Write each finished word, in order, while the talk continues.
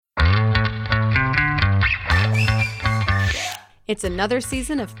It's another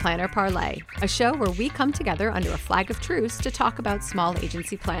season of Planner Parley, a show where we come together under a flag of truce to talk about small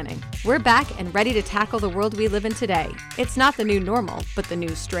agency planning. We're back and ready to tackle the world we live in today. It's not the new normal, but the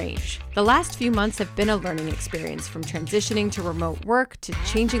new strange. The last few months have been a learning experience, from transitioning to remote work to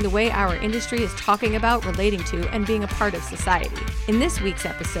changing the way our industry is talking about, relating to, and being a part of society. In this week's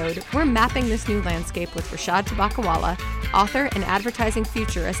episode, we're mapping this new landscape with Rishad Tobaccowala, author and advertising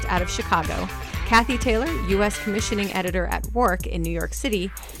futurist out of Chicago, Cathy Taylor, U.S. commissioning editor at WARC in New York City,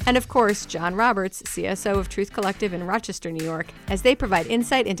 and of course, John Roberts, CSO of Truth Collective in Rochester, New York, as they provide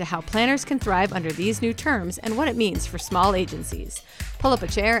insight into how planners can thrive under these new terms and what it means for small agencies. Pull up a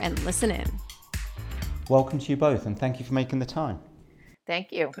chair and listen in. Welcome to you both, and thank you for making the time.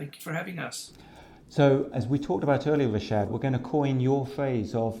 Thank you. Thank you for having us. So, as we talked about earlier, Rishad, we're going to coin your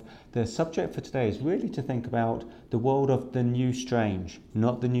phrase of the subject for today is really to think about the world of the new strange,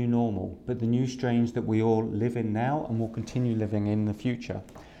 not the new normal, but the new strange that we all live in now and will continue living in the future.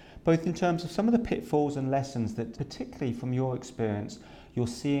 Both in terms of some of the pitfalls and lessons that, particularly from your experience, you're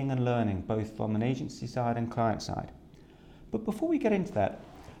seeing and learning, both from an agency side and client side. But before we get into that,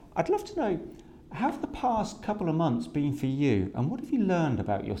 I'd love to know, how have the past couple of months been for you, and what have you learned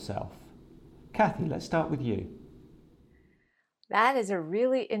about yourself? Cathy, let's start with you. That is a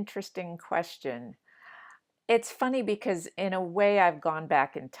really interesting question. It's funny because in a way I've gone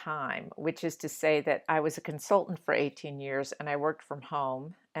back in time, which is to say that I was a consultant for 18 years and I worked from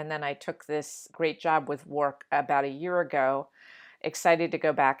home. And then I took this great job with WARC about a year ago, excited to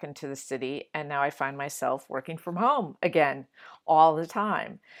go back into the city. And now I find myself working from home again all the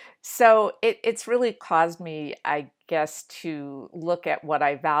time. So it's really caused me, I guess, to look at what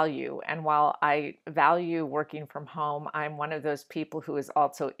I value. And while I value working from home, I'm one of those people who is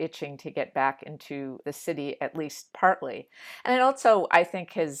also itching to get back into the city, at least partly. And it also, I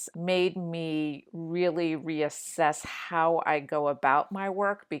think, has made me really reassess how I go about my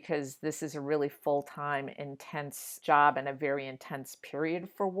work, because this is a really full-time, intense job and a very intense period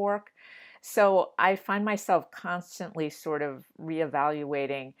for work. So I find myself constantly sort of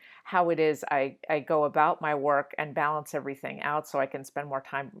reevaluating how it is I go about my work and balance everything out so I can spend more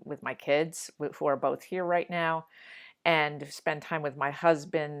time with my kids, who are both here right now, and spend time with my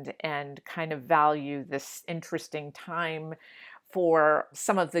husband and kind of value this interesting time for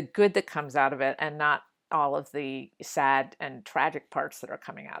some of the good that comes out of it and not all of the sad and tragic parts that are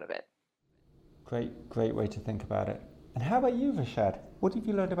coming out of it. Great way to think about it. And how about you, Rishad? What have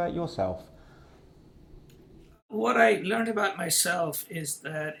you learned about yourself? What I learned about myself is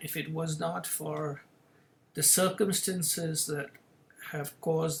that if it was not for the circumstances that have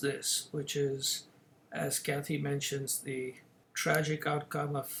caused this, which is, as Cathy mentions, the tragic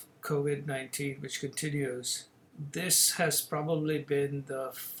outcome of COVID-19, which continues, this has probably been the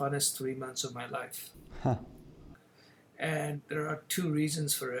funnest 3 months of my life. And there are two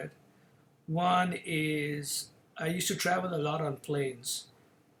reasons for it. One is I used to travel a lot on planes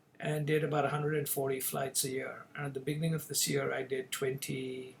and did about 140 flights a year. And at the beginning of this year, I did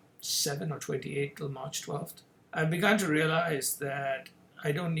 27 or 28 till March 12th. I began to realize that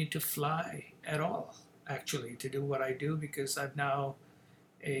I don't need to fly at all, actually, to do what I do, because I'm now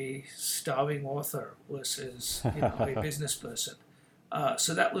a starving author versus a business person.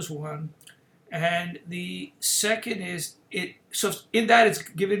 So that was one. And the second is, it's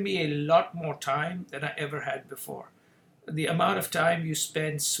given me a lot more time than I ever had before. The amount of time you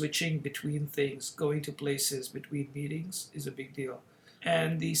spend switching between things, going to places, between meetings is a big deal.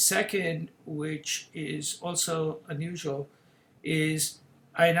 And the second, which is also unusual, is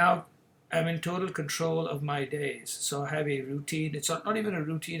I now am in total control of my days. So I have a routine. It's not even a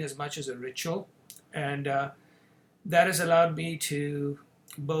routine as much as a ritual. And that has allowed me to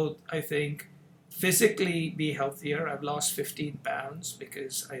both, I think, physically be healthier. I've lost 15 pounds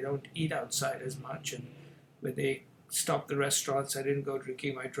because I don't eat outside as much. And when they stopped the restaurants, I didn't go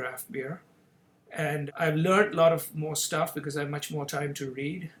drinking my draft beer. And I've learned a lot of more stuff because I have much more time to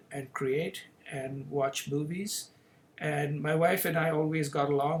read and create and watch movies. And my wife and I always got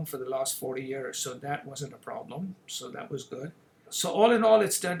along for the last 40 years, so that wasn't a problem. So that was good. So all in all,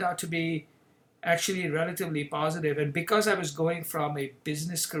 it's turned out to be actually relatively positive. And because I was going from a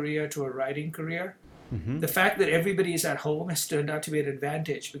business career to a writing career, the fact that everybody is at home has turned out to be an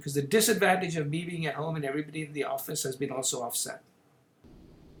advantage, because the disadvantage of me being at home and everybody in the office has been also offset.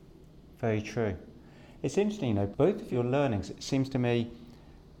 Very true. It's interesting, both of your learnings, it seems to me,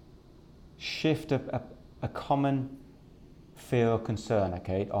 shift a common fear or concern,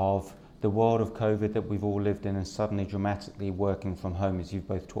 of the world of COVID that we've all lived in and suddenly dramatically working from home, as you've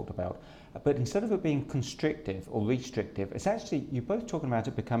both talked about. But instead of it being constrictive or restrictive, it's actually, you're both talking about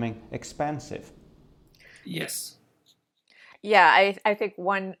it becoming expansive. Yes. Yeah, I think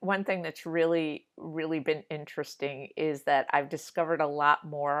one thing that's really been interesting is that I've discovered a lot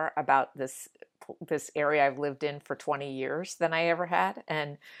more about this area I've lived in for 20 years than I ever had.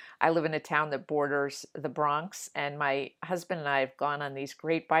 And I live in a town that borders the Bronx, and my husband and I have gone on these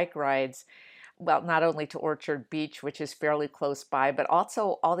great bike rides, well, not only to Orchard Beach, which is fairly close by, but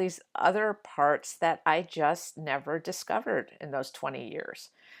also all these other parts that I just never discovered in those 20 years.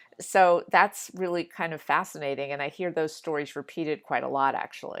 So that's really kind of fascinating. And I hear those stories repeated quite a lot,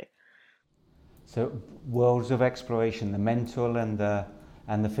 actually. So worlds of exploration, the mental and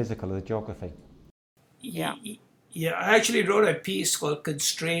the physical, the geography. Yeah. Yeah, I actually wrote a piece called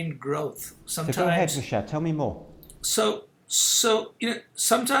Constrained Growth. So go ahead, Rishad, tell me more. So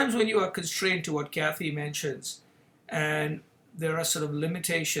sometimes when you are constrained to what Cathy mentions, and there are sort of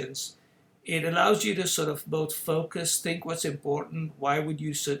limitations, it allows you to sort of both focus, think what's important, why would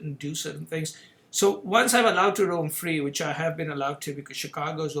you do certain things. So once I'm allowed to roam free, which I have been allowed to because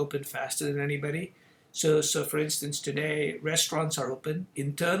Chicago's open faster than anybody. So for instance, today restaurants are open.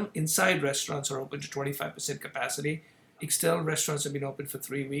 Inside restaurants are open to 25% capacity. External restaurants have been open for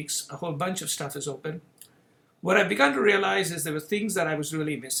 3 weeks. A whole bunch of stuff is open. What I've begun to realize is there were things that I was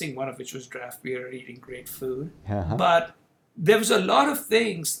really missing, one of which was draft beer and eating great food. Uh-huh. But there was a lot of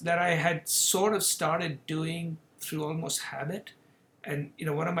things that I had sort of started doing through almost habit. And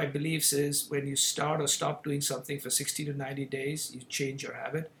one of my beliefs is when you start or stop doing something for 60 to 90 days, you change your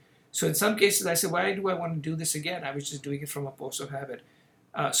habit. So in some cases, I said, why do I want to do this again? I was just doing it from a force of habit.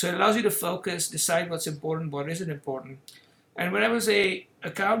 So it allows you to focus, decide what's important, what isn't important. And when I was a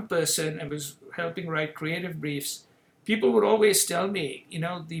account person and was helping write creative briefs, people would always tell me,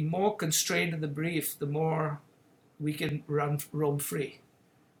 the more constrained the brief, the more we can roam free.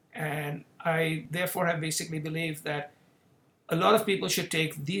 And I therefore have basically believed that a lot of people should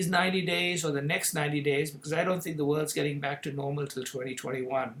take these 90 days or the next 90 days, because I don't think the world's getting back to normal till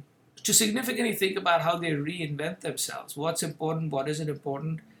 2021, to significantly think about how they reinvent themselves, what's important, what isn't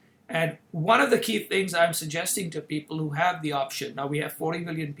important. And one of the key things I'm suggesting to people who have the option, now we have 40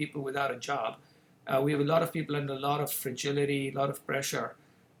 million people without a job, we have a lot of people under a lot of fragility, a lot of pressure.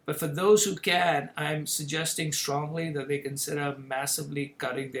 But for those who can, I'm suggesting strongly that they consider massively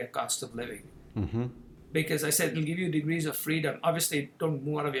cutting their cost of living. Mm-hmm. Because I said it'll give you degrees of freedom. Obviously, don't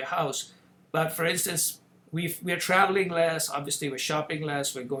move out of your house. But for instance, we're traveling less. Obviously, we're shopping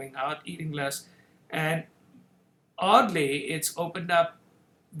less. We're going out, eating less. And oddly, it's opened up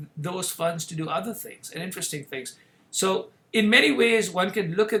those funds to do other things and interesting things. So in many ways, one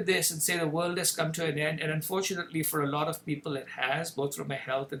can look at this and say the world has come to an end. And unfortunately, for a lot of people, it has, both from a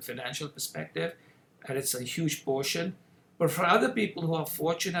health and financial perspective. And it's a huge portion. But for other people who are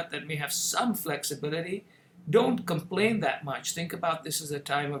fortunate that may have some flexibility, don't complain that much. Think about this as a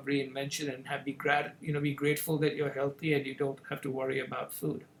time of reinvention and be grateful that you're healthy and you don't have to worry about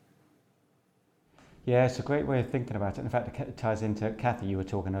food. Yeah, it's a great way of thinking about it. In fact, it ties into Cathy. You were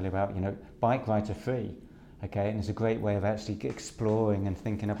talking earlier about bike rides are free, okay, and it's a great way of actually exploring and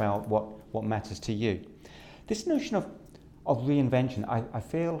thinking about what matters to you. This notion of reinvention, I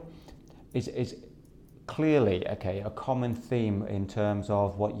feel, is clearly, a common theme in terms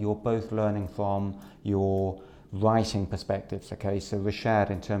of what you're both learning from your writing perspectives, okay? So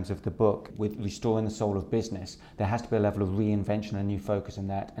Rishad, in terms of the book, with Restoring the Soul of Business, there has to be a level of reinvention and new focus in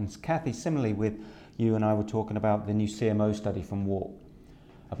that. And Cathy, similarly with you and I were talking about the new CMO study from WARC,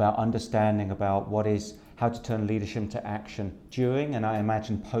 about understanding about how to turn leadership into action during, and I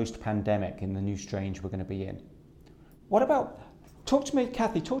imagine post-pandemic in the new strange we're going to be in. Talk to me,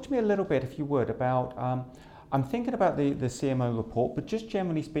 Cathy, talk to me a little bit, if you would, about, I'm thinking about the CMO report, but just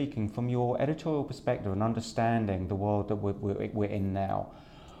generally speaking, from your editorial perspective and understanding the world that we're in now,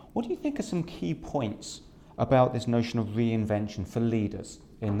 what do you think are some key points about this notion of reinvention for leaders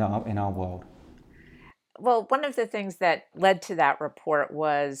in our world? Well, one of the things that led to that report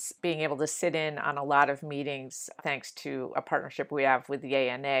was being able to sit in on a lot of meetings, thanks to a partnership we have with the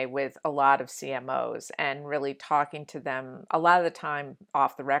ANA, with a lot of CMOs, and really talking to them a lot of the time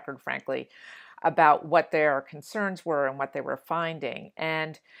off the record, frankly, about what their concerns were and what they were finding.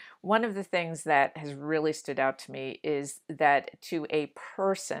 And one of the things that has really stood out to me is that to a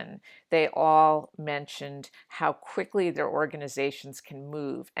person, they all mentioned how quickly their organizations can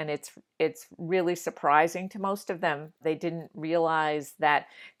move. And it's really surprising to most of them. They didn't realize that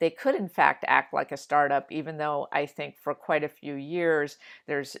they could, in fact, act like a startup, even though I think for quite a few years,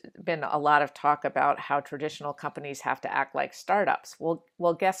 there's been a lot of talk about how traditional companies have to act like startups. Well,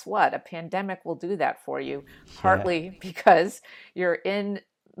 guess what? A pandemic will do that for you, partly because you're in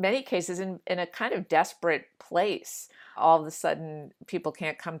many cases in a kind of desperate place. All of a sudden, people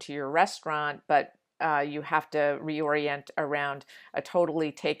can't come to your restaurant, but you have to reorient around a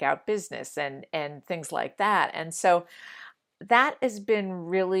totally takeout business and things like that. And so that has been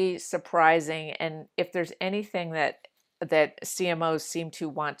really surprising. And if there's anything that CMOs seem to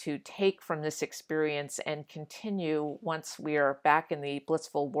want to take from this experience and continue once we are back in the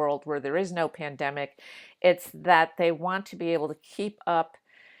blissful world where there is no pandemic, it's that they want to be able to keep up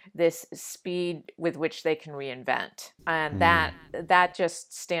this speed with which they can reinvent. And that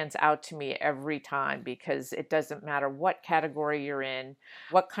just stands out to me every time, because it doesn't matter what category you're in,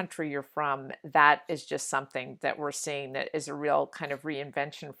 what country you're from, that is just something that we're seeing that is a real kind of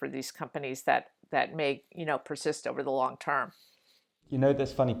reinvention for these companies that may, persist over the long term.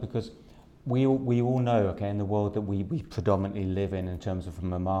 That's funny because we all know, okay, in the world that we predominantly live in terms of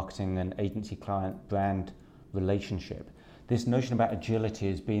from a marketing and agency client brand relationship, this notion about agility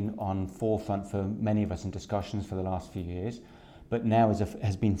has been on forefront for many of us in discussions for the last few years, but now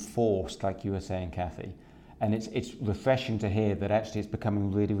has been forced, like you were saying, Cathy. And it's refreshing to hear that actually it's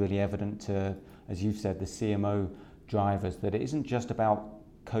becoming really, really evident to, as you've said, the CMO drivers, that it isn't just about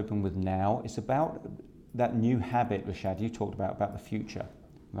coping with now, it's about that new habit, Rishad, you talked about the future,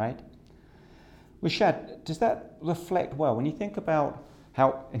 right? Rishad, does that reflect well when you think about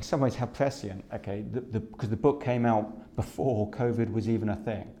how, in some ways, how prescient, okay, because the book came out before COVID was even a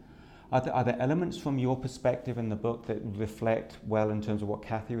thing. Are there elements from your perspective in the book that reflect well in terms of what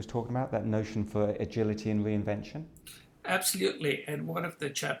Cathy was talking about, that notion for agility and reinvention? Absolutely. And one of the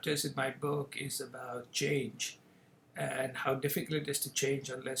chapters in my book is about change and how difficult it is to change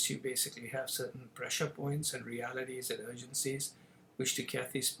unless you basically have certain pressure points and realities and urgencies, which, to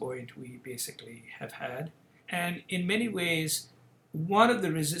Cathy's point, we basically have had. And in many ways, one of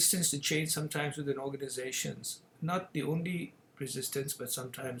the resistance to change sometimes within organizations, not the only resistance, but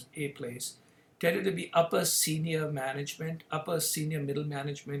sometimes a place, tended to be upper senior management, upper senior middle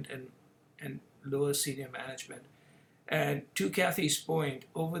management, and lower senior management. And to Cathy's point,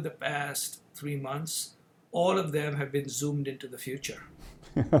 over the past 3 months, all of them have been zoomed into the future.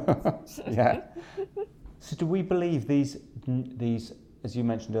 Yeah. So do we believe these, as you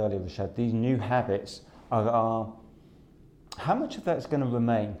mentioned earlier, Rishad, these new habits are how much of that is going to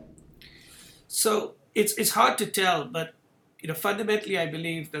remain? So it's hard to tell, but fundamentally I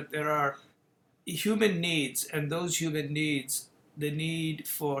believe that there are human needs, and those human needs, the need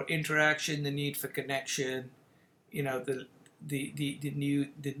for interaction, the need for connection, the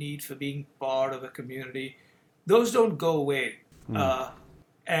need for being part of a community, those don't go away.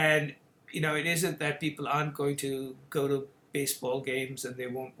 And it isn't that people aren't going to go to baseball games and they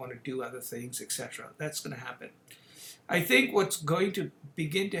won't want to do other things, etc. That's going to happen. I think what's going to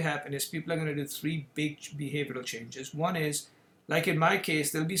begin to happen is people are going to do 3 big behavioral changes. One is, like in my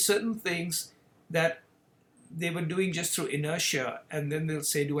case, there'll be certain things that they were doing just through inertia, and then they'll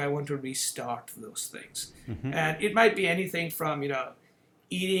say, do I want to restart those things? Mm-hmm. And it might be anything from,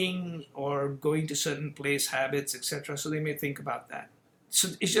 eating or going to certain place habits, etc. So they may think about that. So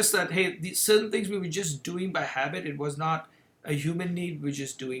it's just that, hey, these certain things we were just doing by habit. It was not a human need. We're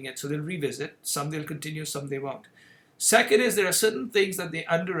just doing it. So they'll revisit. Some they'll continue, some they won't. Second is there are certain things that they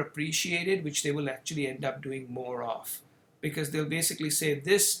underappreciated, which they will actually end up doing more of, because they'll basically say,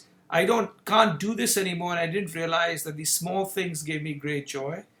 this, I can't do this anymore, and I didn't realize that these small things gave me great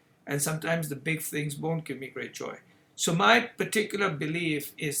joy, and sometimes the big things won't give me great joy. So my particular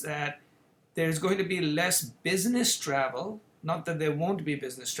belief is that there's going to be less business travel, not that there won't be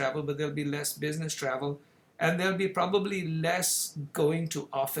business travel, but there'll be less business travel, and there'll be probably less going to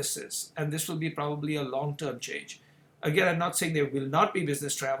offices, and this will be probably a long-term change. Again, I'm not saying there will not be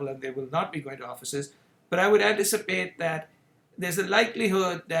business travel and they will not be going to offices, but I would anticipate that there's a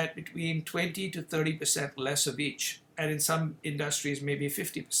likelihood that between 20 to 30% less of each, and in some industries maybe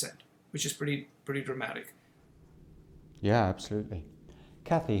 50%, which is pretty dramatic. Yeah, absolutely.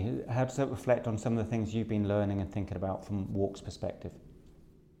 Cathy, how does that reflect on some of the things you've been learning and thinking about from WARC's perspective?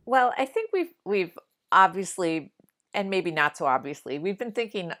 Well, I think we've obviously, and maybe not so obviously, we've been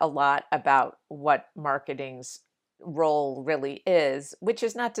thinking a lot about what marketing's role really is, which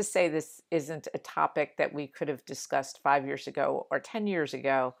is not to say this isn't a topic that we could have discussed 5 years ago or 10 years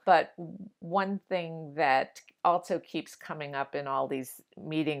ago. But one thing that also keeps coming up in all these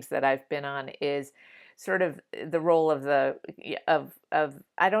meetings that I've been on is sort of the role of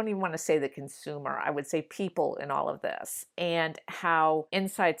I don't even want to say the consumer, I would say people in all of this, and how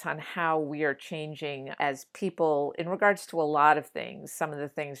insights on how we are changing as people in regards to a lot of things. Some of the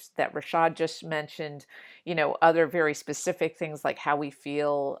things that Rishad just mentioned, other very specific things like how we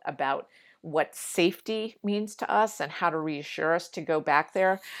feel about what safety means to us and how to reassure us to go back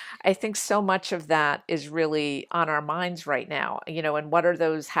there. I think so much of that is really on our minds right now, and what are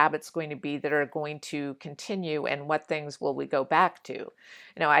those habits going to be that are going to continue, and what things will we go back to?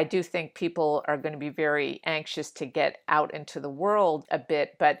 I do think people are going to be very anxious to get out into the world a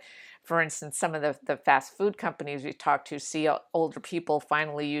bit, but for instance, some of the fast food companies we talk to see older people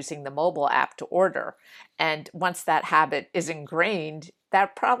finally using the mobile app to order. And once that habit is ingrained,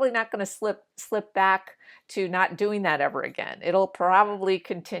 they're probably not going to slip back to not doing that ever again. It'll probably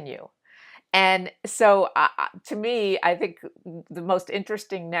continue. And so to me, I think the most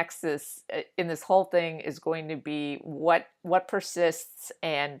interesting nexus in this whole thing is going to be what persists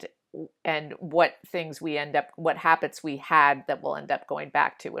and what things what habits we had that we'll end up going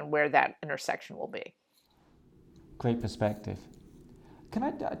back to, and where that intersection will be. Great perspective. Can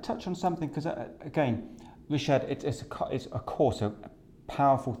I touch on something? Because again, Rishad, it's of course a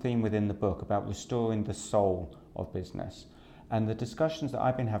powerful theme within the book about restoring the soul of business. And the discussions that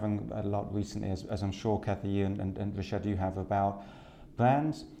I've been having a lot recently, as I'm sure Cathy, you and Rishad, you have, about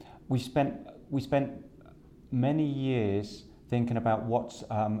brands, we spent many years thinking about what's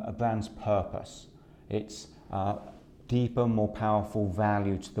a brand's purpose. It's deeper, more powerful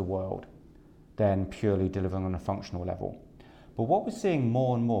value to the world than purely delivering on a functional level. But what we're seeing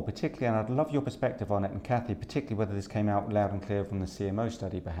more and more, particularly, and I'd love your perspective on it, and Cathy, particularly whether this came out loud and clear from the CMO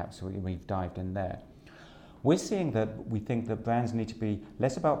study, perhaps we've dived in there. We're seeing that we think that brands need to be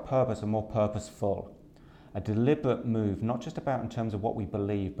less about purpose and more purposeful. A deliberate move, not just about in terms of what we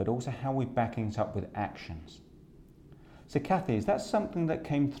believe, but also how we're backing it up with actions. So Cathy, is that something that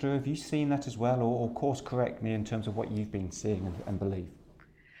came through? Have you seen that as well? Or course correct me in terms of what you've been seeing and believe?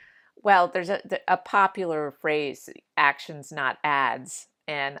 Well, there's a popular phrase, actions, not ads.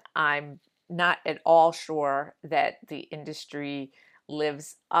 And I'm not at all sure that the industry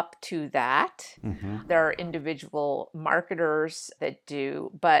lives up to that. Mm-hmm. There are individual marketers that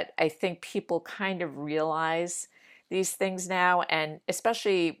do, but I think people kind of realize these things now, and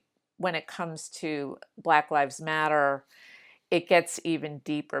especially when it comes to Black Lives Matter, it gets even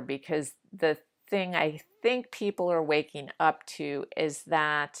deeper, because the thing I think people are waking up to is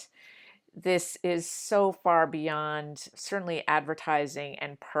that this is so far beyond certainly advertising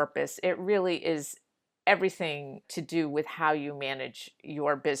and purpose. It really is everything to do with how you manage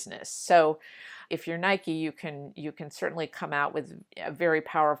your business. So if you're Nike, you can certainly come out with a very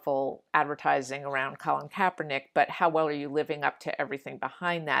powerful advertising around Colin Kaepernick, but how well are you living up to everything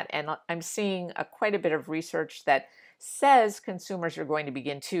behind that? And I'm seeing quite a bit of research that says consumers are going to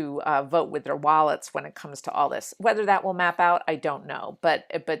begin to vote with their wallets when it comes to all this. Whether that will map out, I don't know. But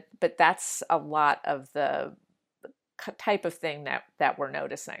that's a lot of the type of thing that we're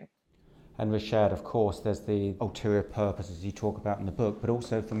noticing. And Rishad, of course, there's the ulterior purposes you talk about in the book, but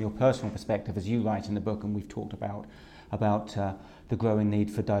also from your personal perspective, as you write in the book, and we've talked about the growing need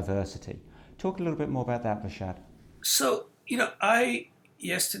for diversity. Talk a little bit more about that, Rishad. So, I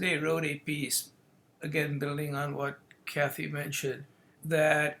yesterday wrote a piece, again, building on what Cathy mentioned,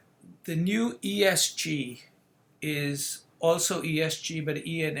 that the new ESG is also ESG, but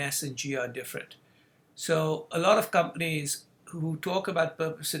E and S and G are different. So a lot of companies who talk about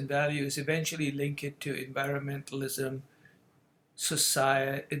purpose and values eventually link it to environmentalism,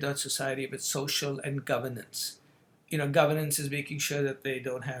 not society, but social and governance. Governance is making sure that they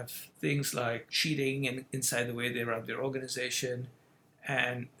don't have things like cheating inside the way they run their organization.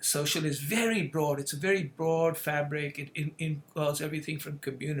 And social is very broad. It's a very broad fabric. It involves everything from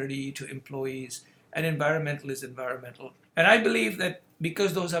community to employees. And environmental is environmental. And I believe that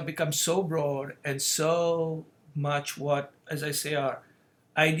because those have become so broad and so much what, as I say, are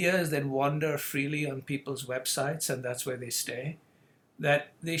ideas that wander freely on people's websites, and that's where they stay,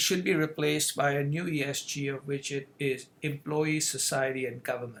 that they should be replaced by a new ESG, of which it is employee, society, and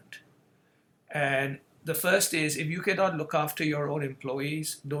government. And the first is, if you cannot look after your own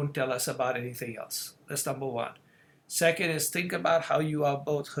employees, don't tell us about anything else. That's number one. Second is, think about how you are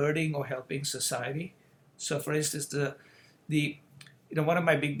both hurting or helping society. So for instance, one of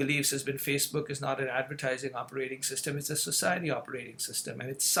my big beliefs has been Facebook is not an advertising operating system, it's a society operating system, and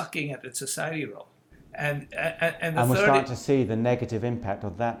it's sucking at its society role. And we're starting to see the negative impact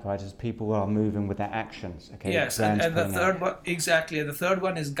of that, right, as people are moving with their actions. Okay. Yes, and the third one, exactly, and the third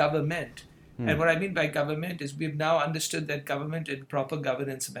one is government. And what I mean by government is we've now understood that government and proper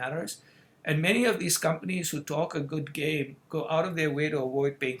governance matters. And many of these companies who talk a good game go out of their way to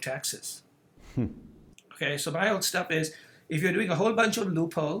avoid paying taxes. Okay, so my old stuff is, if you're doing a whole bunch of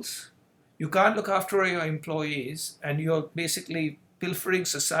loopholes, you can't look after your employees, and you're basically pilfering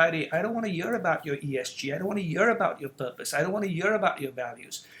society, I don't want to hear about your ESG. I don't want to hear about your purpose. I don't want to hear about your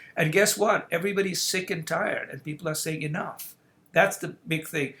values. And guess what? Everybody's sick and tired, and people are saying enough. That's the big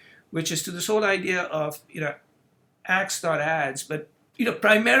thing, which is to this whole idea of, acts, not ads. But,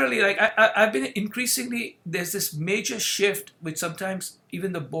 primarily, like I've been increasingly, there's this major shift, which sometimes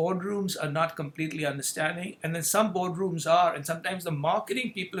even the boardrooms are not completely understanding. And then some boardrooms are, and sometimes the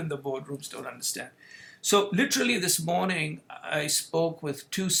marketing people in the boardrooms don't understand. So literally this morning, I spoke with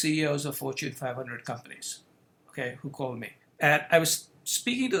two CEOs of Fortune 500 companies, okay, who called me. And I was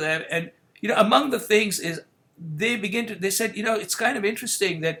speaking to them, and, among the things is they said, it's kind of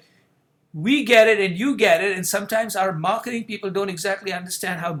interesting that we get it and you get it, and sometimes our marketing people don't exactly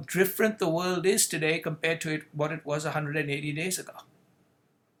understand how different the world is today compared to what it was 180 days ago.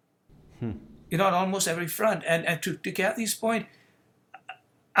 On almost every front. And to Cathy's point,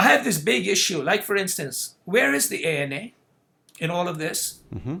 I have this big issue. Like, for instance, where is the ANA in all of this?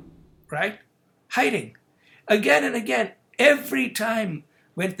 Right? Hiding. Again and again, every time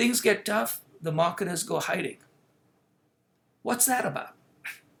when things get tough, the marketers go hiding. What's that about?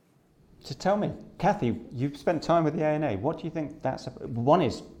 So tell me, Cathy, you've spent time with the ANA. What do you think that's about? One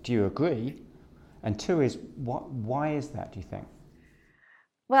is, do you agree? And two is, why is that, do you think?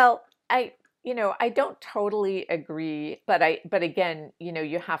 Well, I don't totally agree, but again,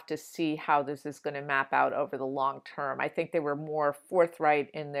 you have to see how this is going to map out over the long term. I think they were more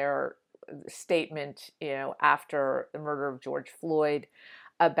forthright in their statement, after the murder of George Floyd,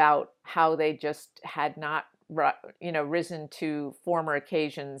 about how they just had not risen to former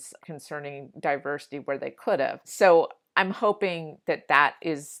occasions concerning diversity where they could have. So I'm hoping that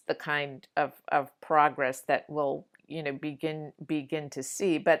is the kind of progress that we'll begin to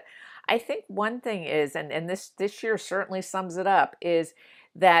see. But I think one thing is, and this year certainly sums it up, is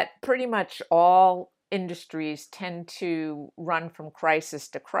that pretty much all industries tend to run from crisis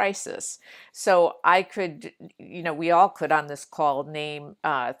to crisis. So I could, we all could on this call name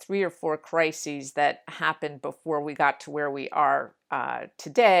 3 or 4 crises that happened before we got to where we are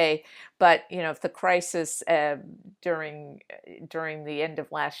today. But if the crisis during the end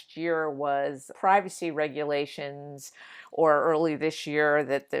of last year was privacy regulations, or early this year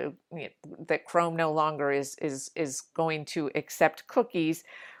that Chrome no longer is going to accept cookies,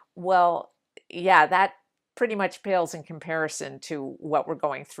 well, yeah, that pretty much pales in comparison to what we're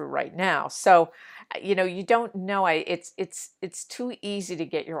going through right now. So, you don't know. It's too easy to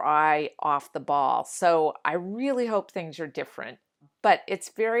get your eye off the ball. So I really hope things are different. But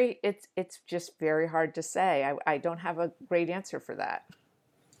it's just very hard to say. I don't have a great answer for that.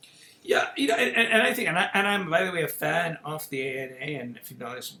 Yeah, and I think, and I'm, by the way, a fan of the ANA, and if you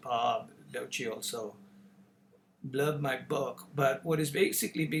notice, Bob Dochi also blurbed my book. But what is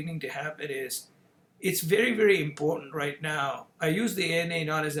basically beginning to happen is, it's very, very important right now. I use the ANA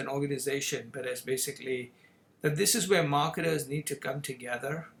not as an organization, but as basically that this is where marketers need to come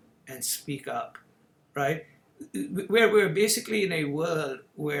together and speak up, right? We're basically in a world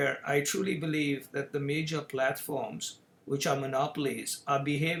where I truly believe that the major platforms, which are monopolies, are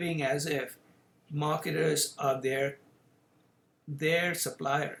behaving as if marketers are their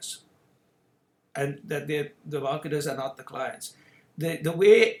suppliers, and that the marketers are not the clients. The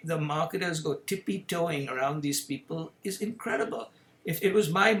way the marketers go tippy-toeing around these people is incredible. If it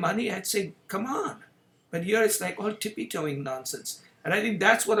was my money, I'd say, come on. But here it's like all tippy-toeing nonsense. And I think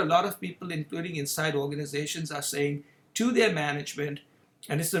that's what a lot of people, including inside organizations, are saying to their management.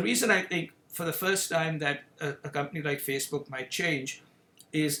 And it's the reason I think for the first time that a company like Facebook might change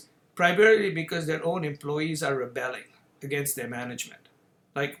is primarily because their own employees are rebelling against their management.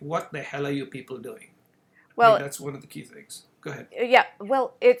 Like, what the hell are you people doing? Well, that's one of the key things. Go ahead. Yeah,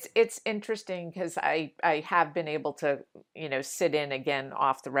 well, it's interesting because I have been able to, sit in again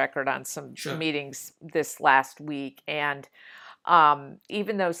off the record on some meetings this last week. And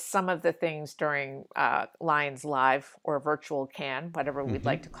even though some of the things during Lions Live or Virtual Can, whatever we'd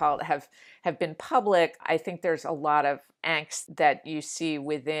like to call it, have been public, I think there's a lot of angst that you see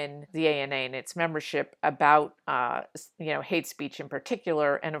within the ANA and its membership about hate speech in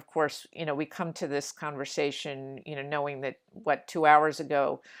particular. And of course, we come to this conversation, knowing that 2 hours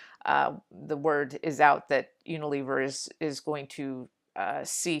ago, the word is out that Unilever is going to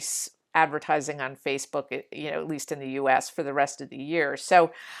cease advertising on Facebook, at least in the US, for the rest of the year.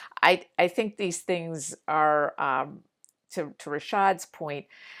 So I think these things are, to Rishad's point,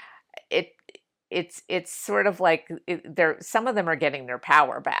 it's sort of like some of them are getting their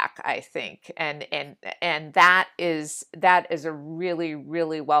power back, I think, and that is a really,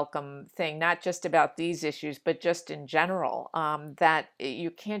 really welcome thing, not just about these issues, but just in general, that you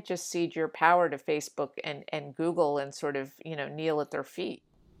can't just cede your power to Facebook and Google and sort of kneel at their feet.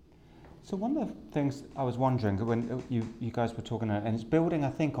 So one of the things I was wondering when you guys were talking, and it's building, I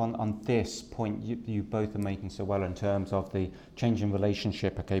think, on this point you both are making so well in terms of the changing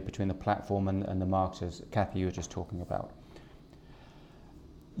relationship, okay, between the platform and the marketers. Cathy, you were just talking about.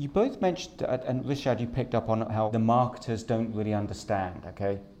 You both mentioned, and Rishad, you picked up on how the marketers don't really understand,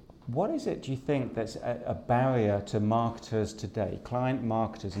 okay? What is it, do you think, that's a barrier to marketers today, client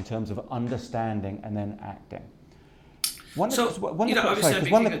marketers, in terms of understanding and then acting? One of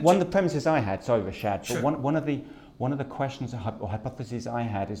the premises I had, sorry Rishad, sure. but one of the questions or hypotheses I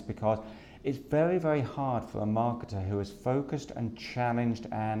had is because it's very, very hard for a marketer who is focused and challenged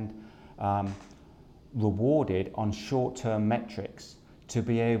and rewarded on short-term metrics to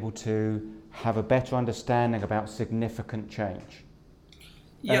be able to have a better understanding about significant change.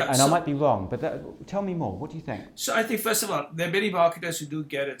 Yeah, and I might be wrong, but tell me more. What do you think? So I think, first of all, there are many marketers who do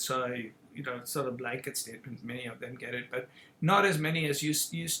get it. So it's sort of blanket statement. Many of them get it, but not as many as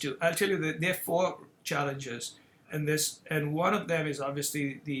used to. I'll tell you that there are 4 challenges, and one of them is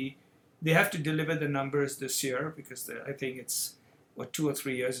obviously they have to deliver the numbers this year because I think it's 2 or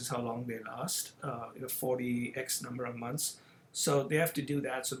 3 years is how long they last. 40x number of months. So they have to do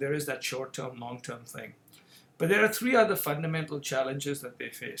that. So there is that short-term, long-term thing. But there are 3 other fundamental challenges that they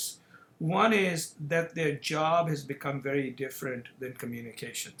face. One is that their job has become very different than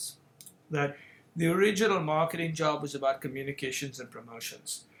communications. That the original marketing job was about communications and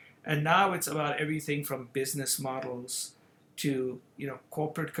promotions. And now it's about everything from business models to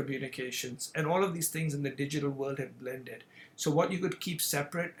corporate communications. And all of these things in the digital world have blended. So what you could keep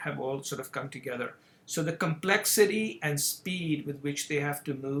separate have all sort of come together. So the complexity and speed with which they have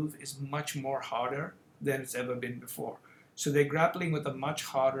to move is much more harder than it's ever been before. So they're grappling with a much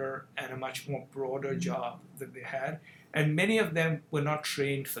harder and a much more broader job than they had. And many of them were not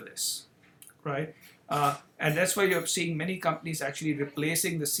trained for this, right? And that's why you're seeing many companies actually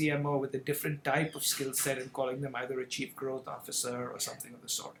replacing the CMO with a different type of skill set and calling them either a chief growth officer or something of the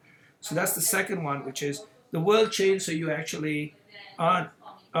sort. So that's the second one, which is the world changed, so you actually aren't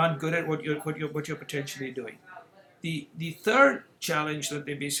good at what you're potentially doing. The third challenge that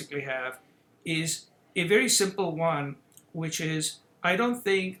they basically have is a very simple one, which is I don't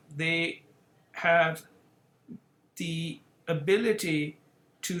think they have the ability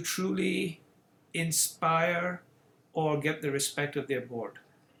to truly inspire or get the respect of their board.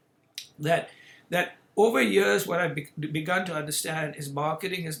 That over years, what I've begun to understand is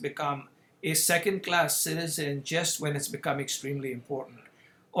marketing has become a second-class citizen just when it's become extremely important.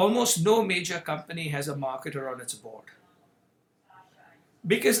 Almost no major company has a marketer on its board.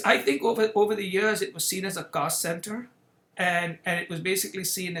 Because I think over the years it was seen as a cost center and it was basically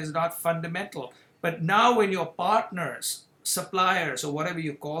seen as not fundamental. But now when your partners, suppliers, or whatever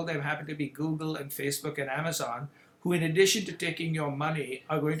you call them, happen to be Google and Facebook and Amazon, who in addition to taking your money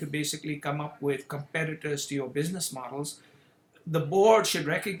are going to basically come up with competitors to your business models, the board should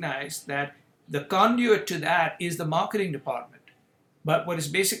recognize that the conduit to that is the marketing department. But what is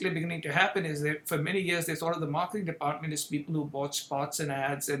basically beginning to happen is that for many years they thought of the marketing department as people who bought spots and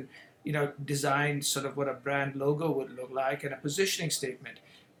ads and designed sort of what a brand logo would look like and a positioning statement.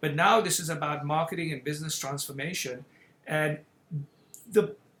 But now this is about marketing and business transformation. And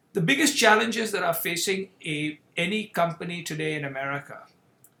the biggest challenges that are facing any company today in America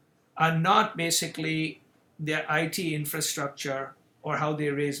are not basically their IT infrastructure or how they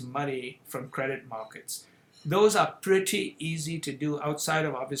raise money from credit markets. Those are pretty easy to do outside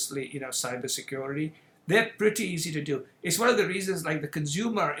of obviously cybersecurity. They're pretty easy to do. It's one of the reasons like the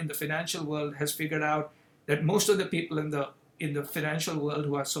consumer in the financial world has figured out that most of the people in the financial world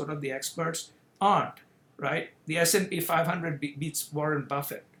who are sort of the experts aren't, right? The S&P 500 beats Warren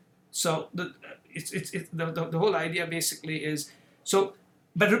Buffett. So the whole idea basically is so.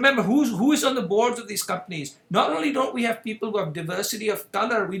 But remember, who is on the boards of these companies? Not only don't we have people who have diversity of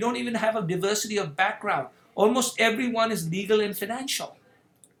color, we don't even have a diversity of background. Almost everyone is legal and financial.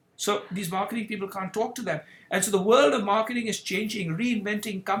 So these marketing people can't talk to them. And so the world of marketing is changing,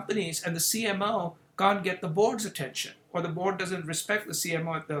 reinventing companies, and the CMO can't get the board's attention, or the board doesn't respect the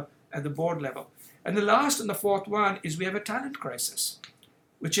CMO at the board level. And the last and the fourth one is we have a talent crisis,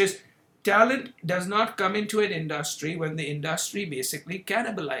 which is talent does not come into an industry when the industry basically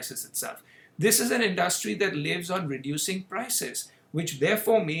cannibalizes itself. This is an industry that lives on reducing prices, which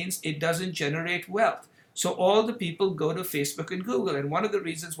therefore means it doesn't generate wealth. So all the people go to Facebook and Google. And one of the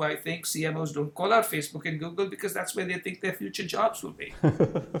reasons why I think CMOs don't call out Facebook and Google, because that's where they think their future jobs will be.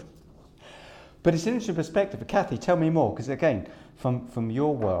 But it's an interesting perspective. Cathy, tell me more, because again, from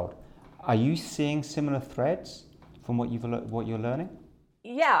your world, are you seeing similar threads from what you're learning?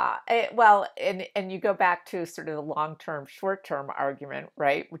 Yeah, well, and you go back to sort of the long-term, short-term argument,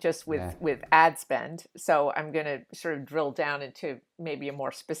 right? Just Yeah. with ad spend. So I'm going to sort of drill down into maybe a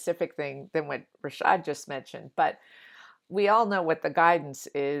more specific thing than what Rishad just mentioned. But we all know what the guidance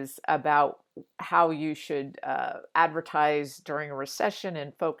is about how you should advertise during a recession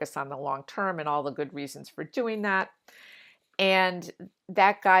and focus on the long term and all the good reasons for doing that. And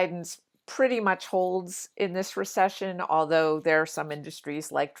that guidance pretty much holds in this recession, although there are some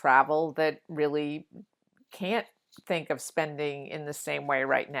industries like travel that really can't think of spending in the same way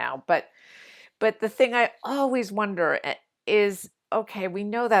right now. But the thing I always wonder is, okay, we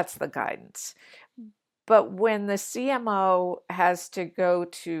know that's the guidance. But when the CMO has to go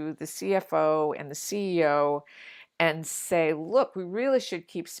to the CFO and the CEO and say, look, we really should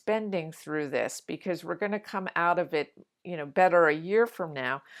keep spending through this because we're going to come out of it, better a year from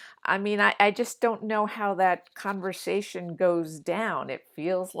now. I mean, I just don't know how that conversation goes down. It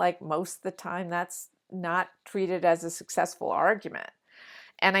feels like most of the time that's not treated as a successful argument.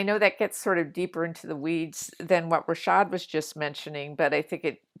 And I know that gets sort of deeper into the weeds than what Rishad was just mentioning, but I think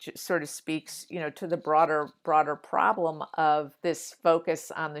it just sort of speaks, to the broader problem of this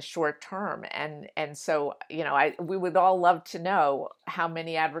focus on the short term. And so, we would all love to know how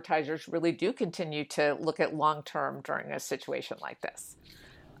many advertisers really do continue to look at long term during a situation like this.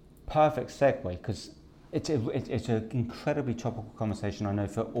 Perfect segue, because it's an incredibly topical conversation, I know,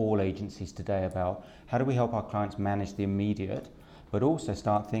 for all agencies today about how do we help our clients manage the immediate, but also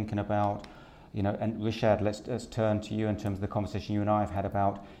start thinking about, and Rishad, let's turn to you in terms of the conversation you and I have had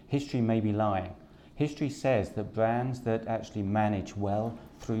about history may be lying. History says that brands that actually manage well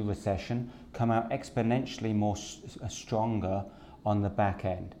through recession come out exponentially more stronger on the back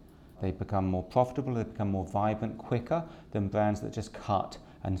end. They become more profitable, they become more vibrant quicker than brands that just cut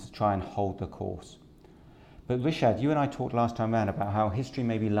and try and hold the course. But Rishad, you and I talked last time around about how history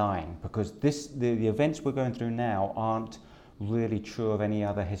may be lying because the events we're going through now aren't really true of any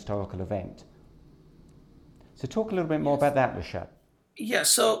other historical event. So talk a little bit more about that, Rishad. Yeah,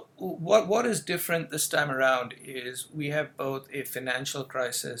 so what is different this time around is we have both a financial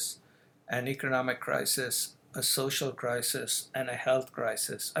crisis, an economic crisis, a social crisis, and a health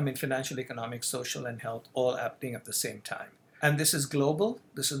crisis. I mean, financial, economic, social, and health all happening at the same time. And this is global.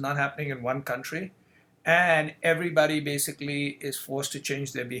 This is not happening in one country. And everybody basically is forced to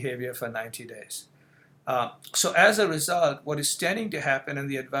change their behavior for 90 days. So as a result, what is tending to happen, and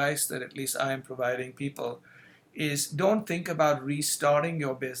the advice that at least I am providing people, is don't think about restarting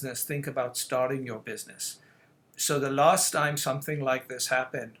your business, think about starting your business. So the last time something like this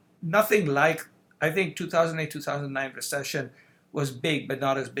happened, nothing like, I think 2008, 2009 recession was big, but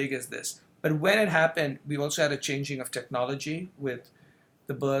not as big as this. But when it happened, we also had a changing of technology with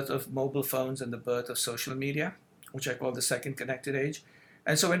the birth of mobile phones and the birth of social media, which I call the second connected age.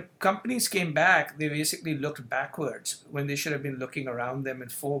 And so when companies came back, they basically looked backwards when they should have been looking around them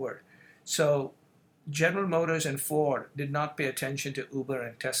and forward. So General Motors and Ford did not pay attention to Uber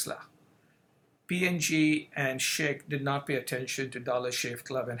and Tesla. P&G and Schick did not pay attention to Dollar Shave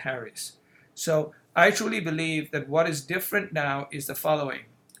Club and Harry's. So I truly believe that what is different now is the following.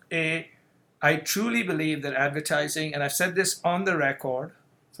 I truly believe that advertising, and I've said this on the record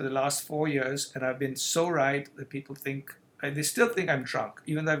for the last 4 years, and I've been so right that people think, they still think I'm drunk,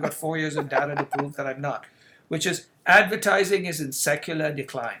 even though I've got 4 years of data to prove that I'm not, which is advertising is in secular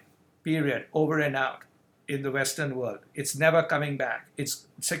decline, period, over and out in the Western world. It's never coming back. It's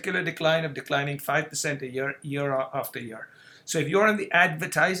secular decline of declining 5% a year after year. So if you're in the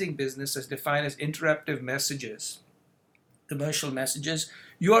advertising business as defined as interruptive messages, commercial messages,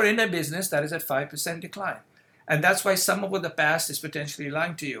 you are in a business that is at 5% decline. And that's why some of the past is potentially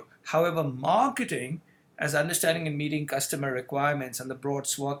lying to you. However, marketing, as understanding and meeting customer requirements and the broad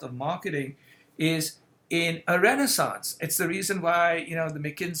swath of marketing, is in a renaissance. It's the reason why the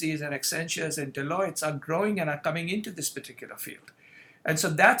McKinseys and Accentures and Deloittes are growing and are coming into this particular field. And so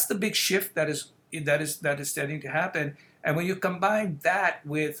that's the big shift that is starting to happen. And when you combine that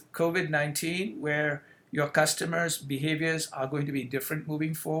with COVID-19, where your customers' behaviors are going to be different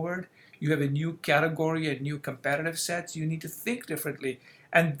moving forward, you have a new category and new competitive sets, you need to think differently.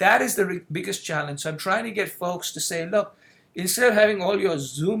 And that is the biggest challenge. So I'm trying to get folks to say, look, instead of having all your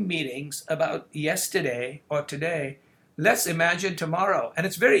Zoom meetings about yesterday or today, let's imagine tomorrow. And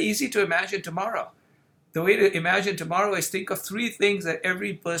it's very easy to imagine tomorrow. The way to imagine tomorrow is think of 3 things that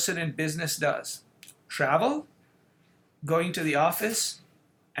every person in business does. Travel, going to the office,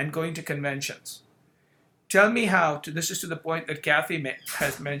 and going to conventions. Tell me how, this is to the point that Cathy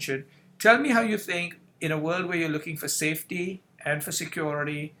has mentioned, tell me how you think in a world where you're looking for safety and for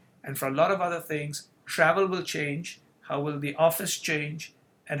security and for a lot of other things, travel will change, How will the office change?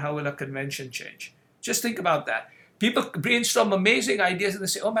 And how will a convention change? Just think about that. People brainstorm amazing ideas and they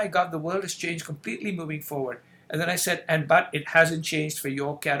say, oh my God, the world has changed completely moving forward. And then I said, but it hasn't changed for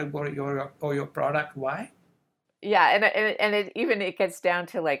your category or your product. Why? Yeah, and it gets down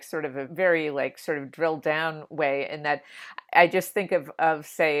to like sort of a very like sort of drilled down way, in that I just think of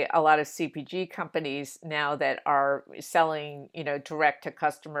say a lot of CPG companies now that are selling, direct to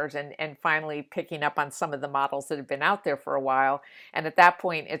customers, and finally picking up on some of the models that have been out there for a while. And at that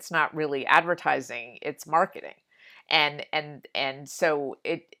point, it's not really advertising, it's marketing. And so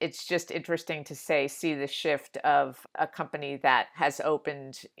it's just interesting to see the shift of a company that has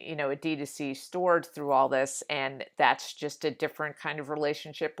opened, a D2C store through all this, and that's just a different kind of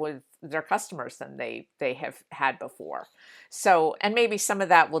relationship with their customers than they have had before. So, and maybe some of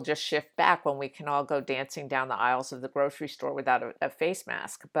that will just shift back when we can all go dancing down the aisles of the grocery store without a face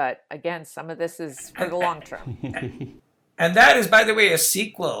mask. But again, some of this is for the long term. And that is, by the way, a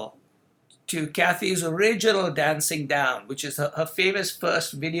sequel to Cathy's original Dancing Down, which is her famous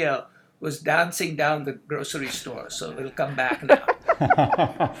first video was dancing down the grocery store. So it'll come back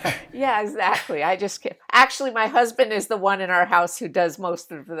now. Yeah, exactly. Actually, my husband is the one in our house who does most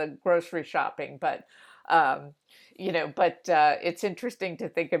of the grocery shopping, but it's interesting to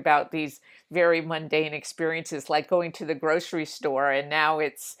think about these very mundane experiences, like going to the grocery store, and now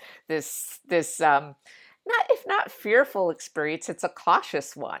it's this if not fearful experience, it's a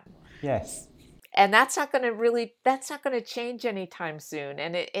cautious one. Yes. And that's not going to change anytime soon.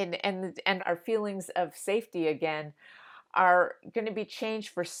 And our feelings of safety again are going to be changed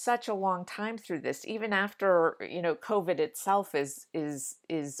for such a long time through this, even after, COVID itself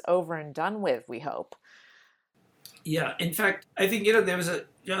is over and done with, we hope. Yeah. In fact, I think, there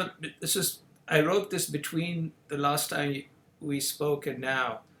was I wrote this between the last time we spoke and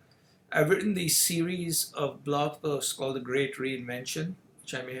now. I've written these series of blog posts called The Great Reinvention,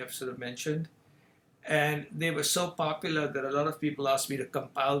 which I may have sort of mentioned. And they were so popular that a lot of people asked me to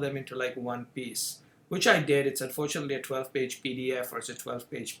compile them into like one piece, which I did. It's unfortunately a 12-page PDF, or it's a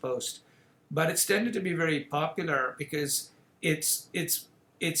 12-page post. But it's tended to be very popular because it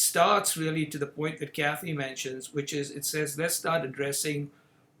starts really to the point that Cathy mentions, which is it says, let's start addressing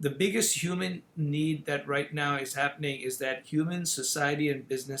the biggest human need that right now is happening, is that human society and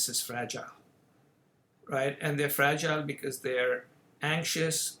business is fragile, right? And they're fragile because they're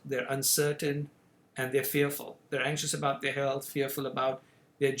anxious, they're uncertain, and they're fearful. They're anxious about their health, fearful about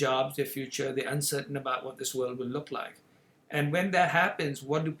their jobs, their future. They're uncertain about what this world will look like. And when that happens,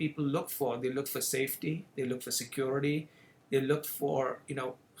 what do people look for? They look for safety. They look for security. They look for,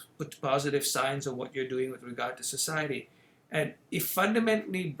 positive signs of what you're doing with regard to society. And if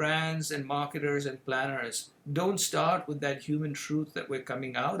fundamentally brands and marketers and planners don't start with that human truth that we're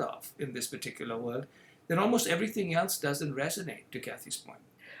coming out of in this particular world, then almost everything else doesn't resonate, to Cathy's point.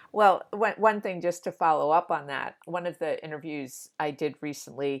 Well, one thing just to follow up on that, one of the interviews I did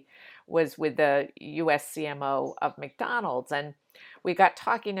recently was with the US CMO of McDonald's, and we got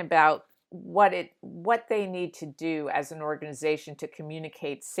talking about what they need to do as an organization to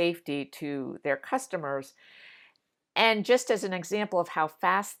communicate safety to their customers. And just as an example of how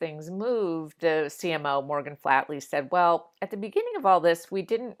fast things move, the CMO, Morgan Flatley, said, well, at the beginning of all this, we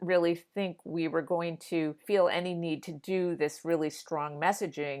didn't really think we were going to feel any need to do this really strong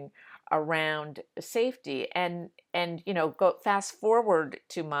messaging around safety. And go fast forward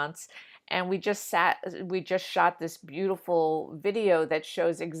 2 months, and we just shot this beautiful video that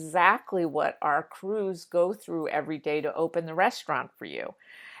shows exactly what our crews go through every day to open the restaurant for you.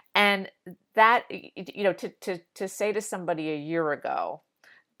 And that, to say to somebody a year ago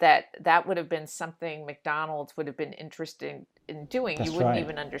that would have been something McDonald's would have been interested in doing, That's you wouldn't right.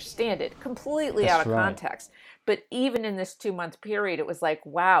 even understand it, completely That's out of right. context. But even in this 2-month period, it was like,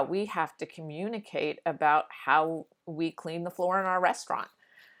 wow, we have to communicate about how we clean the floor in our restaurant.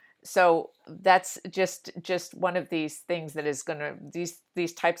 So that's just one of these things that is going to,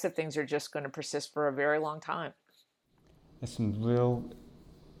 these types of things are just going to persist for a very long time. There's some real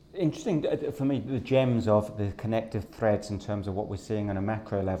interesting, for me, the gems of the connective threads in terms of what we're seeing on a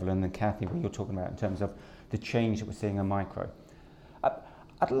macro level, and then Cathy, what you're talking about in terms of the change that we're seeing on micro.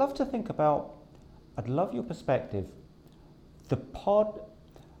 I'd love your perspective. The pod,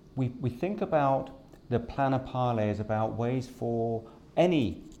 we think about the Planner Parley as about ways for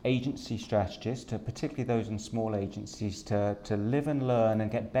any agency strategist, particularly those in small agencies, to live and learn and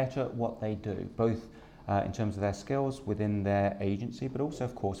get better at what they do, both in terms of their skills within their agency, but also,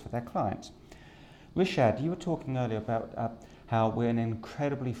 of course, for their clients. Rishad, you were talking earlier about how we're in an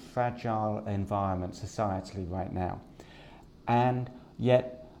incredibly fragile environment societally right now. And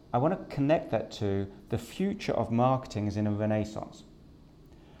yet I want to connect that to the future of marketing is in a renaissance.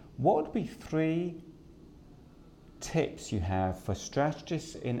 What would be 3 tips you have for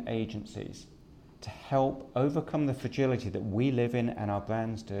strategists in agencies to help overcome the fragility that we live in and our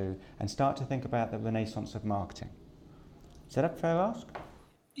brands do and start to think about the renaissance of marketing? Is that a fair ask?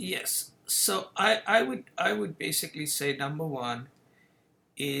 Yes. So I would basically say number one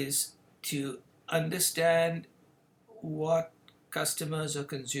is to understand what customers or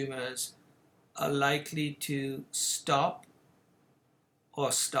consumers are likely to stop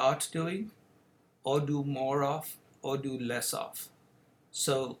or start doing or do more of or do less of.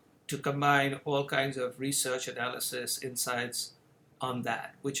 So to combine all kinds of research, analysis, insights on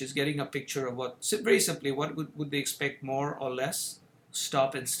that, which is getting a picture of what, very simply, what would they expect more or less,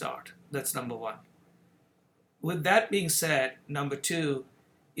 stop and start. That's number one. With that being said, number two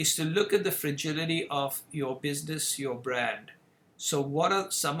is to look at the fragility of your business, your brand. So what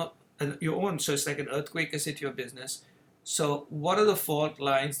are some of your own, so it's like an earthquake has hit your business. So what are the fault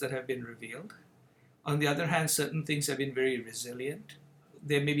lines that have been revealed? On the other hand, certain things have been very resilient.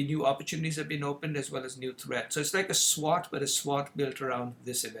 There may be new opportunities have been opened as well as new threats. So it's like a SWOT, but a SWOT built around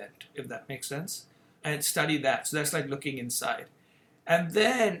this event, if that makes sense. And study that. So that's like looking inside. And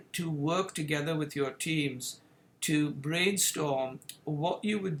then to work together with your teams to brainstorm what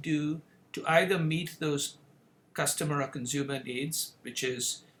you would do to either meet those customer or consumer needs, which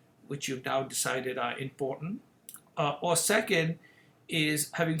you've now decided are important, or second is,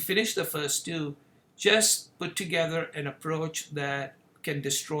 having finished the first two, just put together an approach that can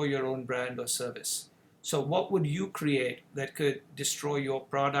destroy your own brand or service. So what would you create that could destroy your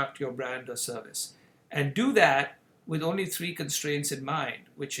product, your brand or service? And do that with only 3 constraints in mind,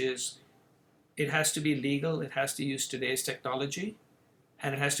 which is it has to be legal, it has to use today's technology,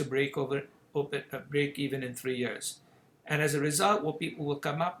 and it has to break even in 3 years. And as a result, what people will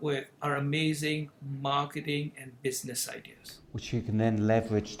come up with are amazing marketing and business ideas. Which you can then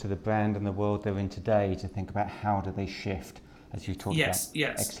leverage to the brand and the world they're in today to think about how do they shift, as you talked about. Yes.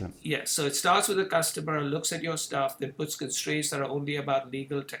 Excellent. Yes. So it starts with the customer, looks at your stuff, then puts constraints that are only about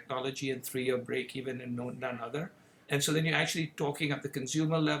legal, technology, and 3-year break even and none other. And so then you're actually talking at the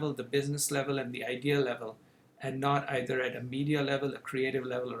consumer level, the business level, and the idea level, and not either at a media level, a creative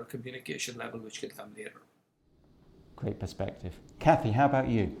level, or a communication level, which can come later. Great perspective. Cathy, how about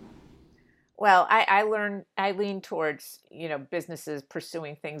you? Well, I lean towards, businesses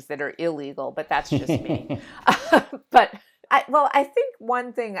pursuing things that are illegal, but that's just me. But I think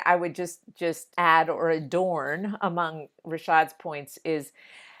one thing I would just add or adorn among Rishad's points is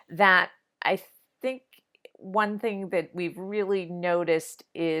that I think one thing that we've really noticed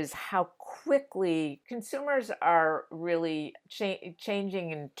is how quickly consumers are really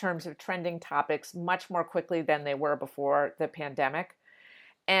changing in terms of trending topics much more quickly than they were before the pandemic.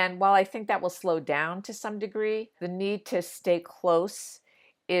 And while I think that will slow down to some degree, the need to stay close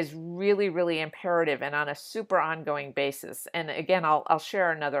is really, really imperative and on a super ongoing basis. And again, I'll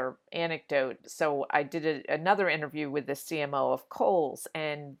share another anecdote. So I did another interview with the CMO of Kohl's,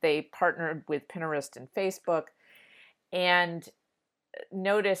 and they partnered with Pinterest and Facebook, and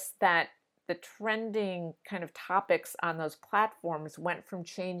noticed that the trending kind of topics on those platforms went from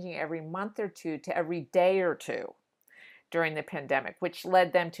changing every month or two to every day or two during the pandemic, which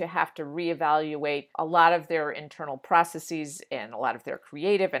led them to have to reevaluate a lot of their internal processes and a lot of their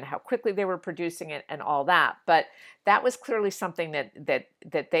creative and how quickly they were producing it and all that. But that was clearly something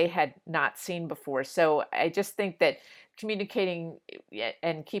that they had not seen before. So I just think that communicating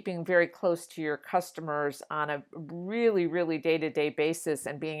and keeping very close to your customers on a really, really day-to-day basis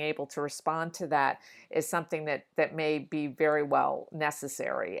and being able to respond to that is something that may be very well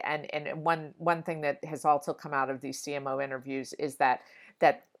necessary. And one thing that has also come out of these CMO interviews is that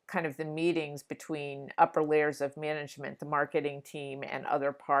kind of the meetings between upper layers of management, the marketing team, and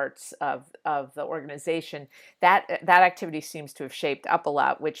other parts of the organization, that activity seems to have shaped up a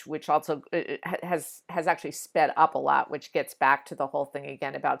lot, which also has actually sped up a lot, which gets back to the whole thing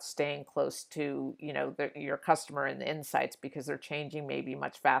again about staying close to your customer and the insights, because they're changing maybe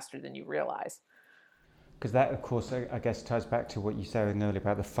much faster than you realize. Because that, of course, I guess ties back to what you said earlier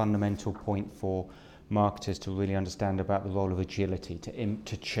about the fundamental point for marketers to really understand about the role of agility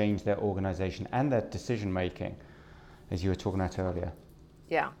to change their organization and their decision making, as you were talking about earlier.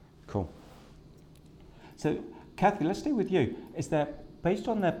 Yeah. Cool. So, Cathy, let's stay with you. Is there, based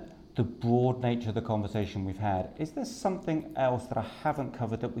on the broad nature of the conversation we've had, is there something else that I haven't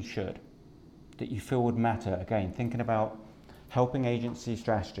covered that we should, that you feel would matter? Again, thinking about helping agency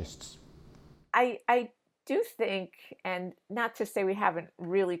strategists. I do think, and not to say we haven't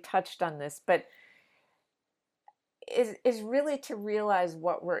really touched on this, but is really to realize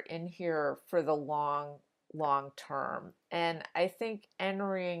what we're in here for the long term. And I think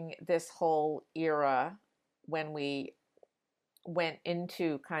entering this whole era when we went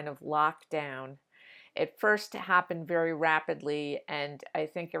into kind of lockdown, it first happened very rapidly, and I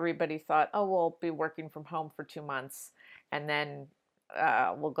think everybody thought, oh, we'll be working from home for 2 months, and then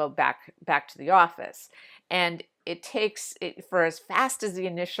we'll go back to the office. And it takes it for as fast as the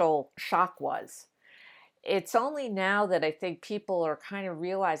initial shock was. It's only now that I think people are kind of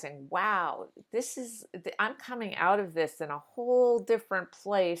realizing, wow, I'm coming out of this in a whole different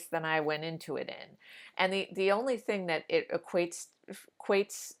place than I went into it in. And the only thing that it equates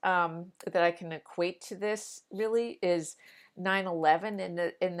that I can equate to this really is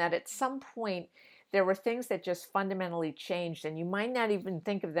 9/11, in that at some point there were things that just fundamentally changed, and you might not even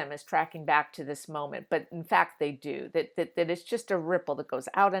think of them as tracking back to this moment, but in fact they do. That it's just a ripple that goes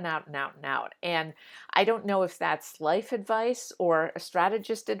out and out and out and out. And I don't know if that's life advice or a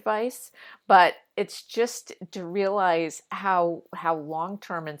strategist advice, but it's just to realize how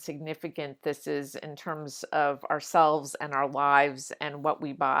long-term and significant this is in terms of ourselves and our lives and what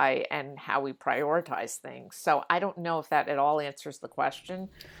we buy and how we prioritize things. So I don't know if that at all answers the question,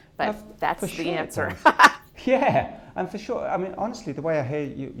 but that's the answer. Yeah, and for sure. I mean, honestly, the way I hear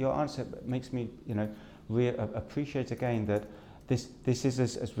your answer makes me, appreciate again that this is,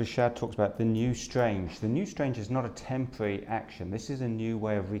 as Rishad talks about, the new strange. The new strange is not a temporary action. This is a new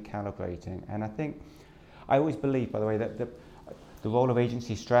way of recalibrating. And I always believe, by the way, that the role of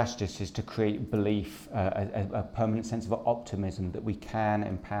agency strategists is to create belief, a permanent sense of optimism that we can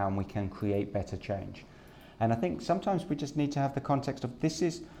empower and we can create better change. And I think sometimes we just need to have the context of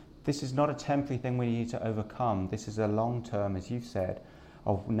this is not a temporary thing we need to overcome. This is a long term, as you've said,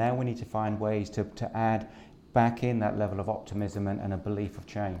 of now we need to find ways to add back in that level of optimism and a belief of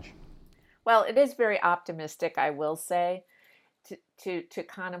change. Well, it is very optimistic, I will say, to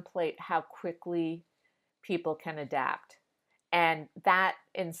contemplate how quickly people can adapt. And that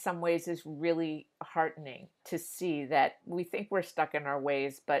in some ways is really heartening to see that we think we're stuck in our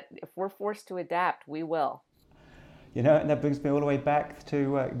ways, but if we're forced to adapt, we will. And that brings me all the way back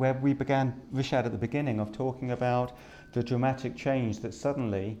to where we began, Rishad, at the beginning, of talking about the dramatic change that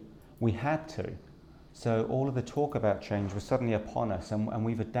suddenly we had to. So all of the talk about change was suddenly upon us, and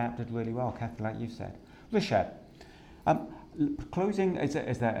we've adapted really well, Cathy, like you said. Rishad, closing, is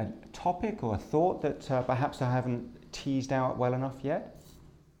there a topic or a thought that perhaps I haven't teased out well enough yet?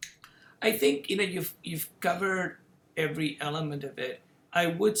 I think you've covered every element of it. I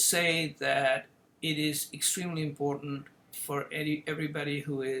would say that it is extremely important for everybody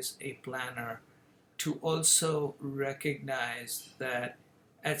who is a planner to also recognize that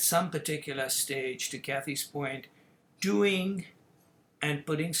at some particular stage, to Cathy's point, doing and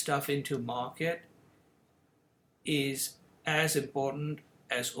putting stuff into market is as important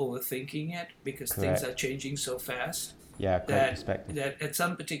as overthinking it, because Correct. things are changing so fast. Yeah, great perspective. That at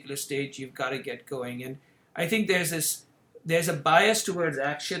some particular stage you've got to get going. And I think there's a bias towards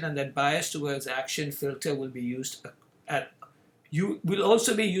action, and that bias towards action filter will be used will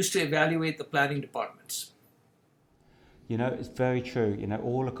also be used to evaluate the planning departments. It's very true.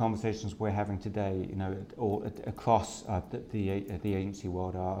 All the conversations we're having today, all across the agency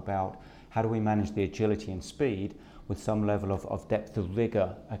world are about how do we manage the agility and speed with some level of depth of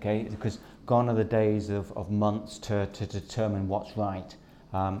rigor, okay? Because gone are the days of months to determine what's right.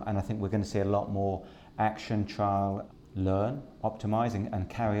 And I think we're going to see a lot more action, trial, learn, optimize, and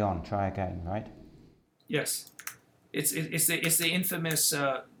carry on, try again, right? Yes. It's the infamous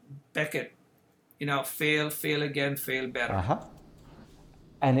Beckett, fail again, fail better. Uh-huh.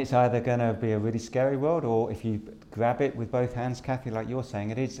 And it's either going to be a really scary world, or if you grab it with both hands, Cathy, like you're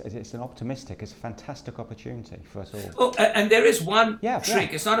saying, it's an optimistic, it's a fantastic opportunity for us all. Oh, and there is one trick. Yeah.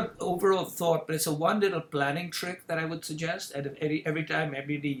 It's not an overall thought, but it's a one little planning trick that I would suggest. And every time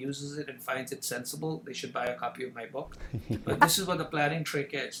everybody uses it and finds it sensible, they should buy a copy of my book. But this is what the planning trick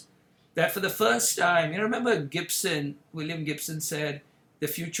is. That for the first time, remember William Gibson said, the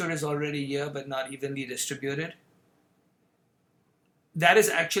future is already here, but not evenly distributed. That is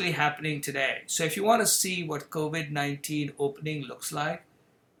actually happening today. So if you want to see what COVID-19 opening looks like,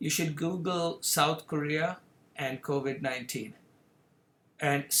 you should Google South Korea and COVID-19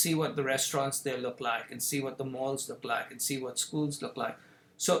 and see what the restaurants there look like, and see what the malls look like, and see what schools look like.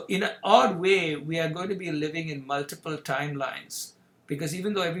 So in an odd way, we are going to be living in multiple timelines, because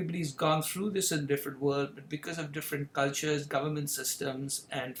even though everybody's gone through this in a different world, but because of different cultures, government systems,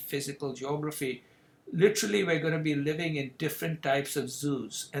 and physical geography, literally we're going to be living in different types of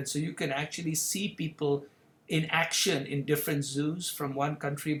zoos. And so you can actually see people in action in different zoos from one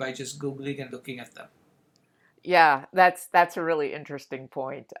country by just Googling and looking at them. Yeah, that's a really interesting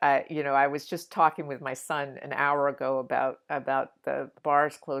point. I was just talking with my son an hour ago about the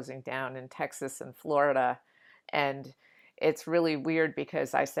bars closing down in Texas and Florida, and it's really weird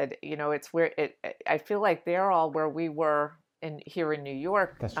because I said, it's where I feel like they're all where we were here in New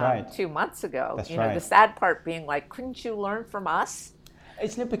York That's right. 2 months ago. That's The right. sad part being like, couldn't you learn from us?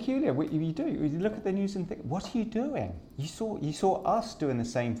 Isn't it peculiar? You do. You look at the news and think, what are you doing? You saw us doing the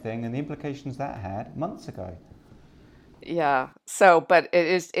same thing and the implications that had months ago. Yeah. So, but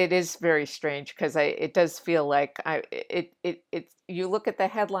it is very strange because it does feel like you look at the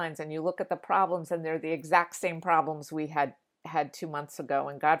headlines and you look at the problems and they're the exact same problems we had 2 months ago,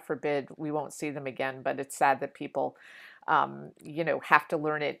 and God forbid we won't see them again. But it's sad that people, have to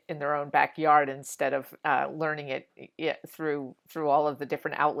learn it in their own backyard instead of learning it through all of the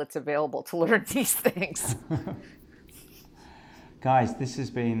different outlets available to learn these things. Guys, this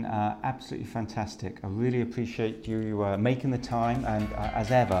has been absolutely fantastic. I really appreciate you making the time, and as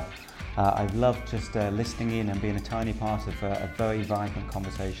ever, I've loved just listening in and being a tiny part of a very vibrant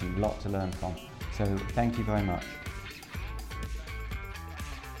conversation. A lot to learn from. So thank you very much.